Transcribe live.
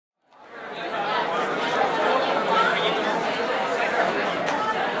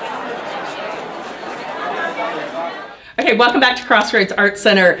Okay, welcome back to Crossroads Art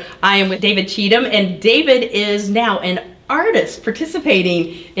Center. I am with David Cheatham, and David is now an artist participating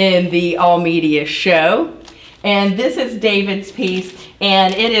in the All Media show. And this is David's piece,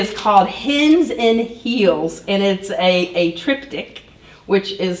 and it is called Hens in Heels, and it's a triptych,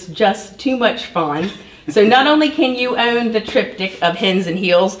 which is just too much fun. So not only can you own the triptych of Hens in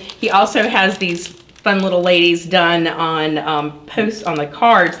Heels, he also has these fun little ladies done on posts on the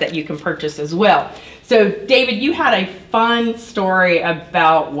cards that you can purchase as well. So David, you had a fun story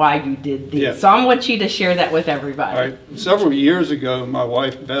about why you did these. Yeah. So I want you to share that with everybody. All right. Several years ago, my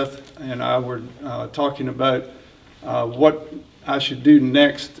wife Beth and I were talking about what I should do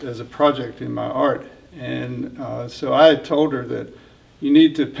next as a project in my art. And so I had told her that you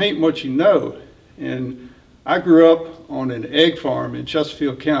need to paint what you know. And I grew up on an egg farm in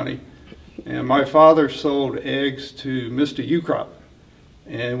Chesterfield County. And my father sold eggs to Mr. Ucrop.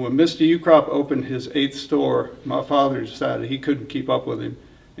 And when Mr. Ucrop opened his 8th store, my father decided he couldn't keep up with him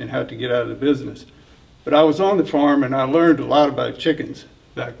and had to get out of the business. But I was on the farm and I learned a lot about chickens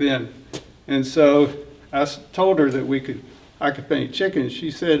back then. And so I told her that I could paint chickens.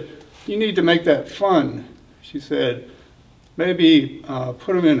 She said, "You need to make that fun." She said, "Maybe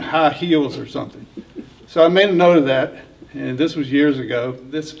put them in high heels or something." So I made a note of that, and this was years ago.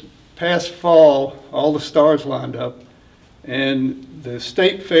 This past fall, all the stars lined up, and the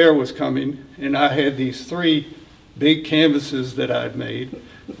state fair was coming, and I had these 3 big canvases that I'd made.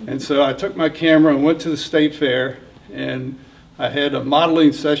 And so I took my camera and went to the state fair, and I had a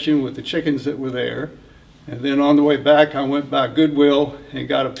modeling session with the chickens that were there. And then on the way back, I went by Goodwill and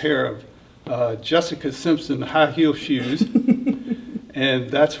got a pair of Jessica Simpson high heel shoes. And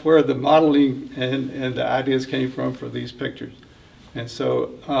that's where the modeling and the ideas came from for these pictures. And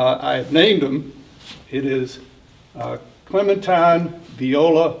so I named them. It is Clementine,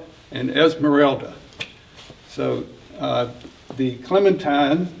 Viola, and Esmeralda. So the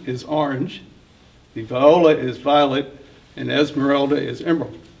Clementine is orange, the Viola is violet, and Esmeralda is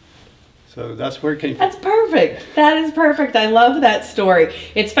emerald. So that's where it came from. That's perfect. That is perfect. I love that story.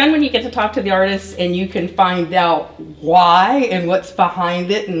 It's fun when you get to talk to the artists and you can find out why and what's behind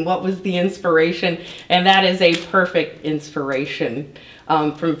it and what was the inspiration. And that is a perfect inspiration.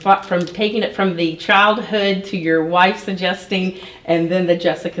 From taking it from the childhood to your wife suggesting, and then the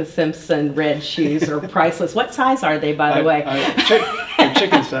Jessica Simpson red shoes are priceless. What size are they, by the way? They're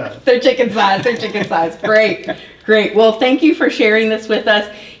chicken size. They're chicken size. They're chicken size. Great. Great. Well, thank you for sharing this with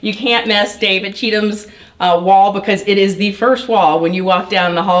us. You can't miss David Cheatham's wall because it is the first wall. When you walk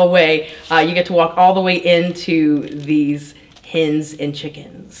down the hallway, you get to walk all the way into these hens and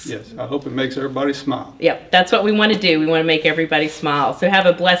chickens. Yes, I hope it makes everybody smile. Yep, that's what we want to do. We want to make everybody smile. So have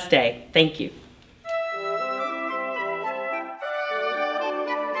a blessed day. Thank you.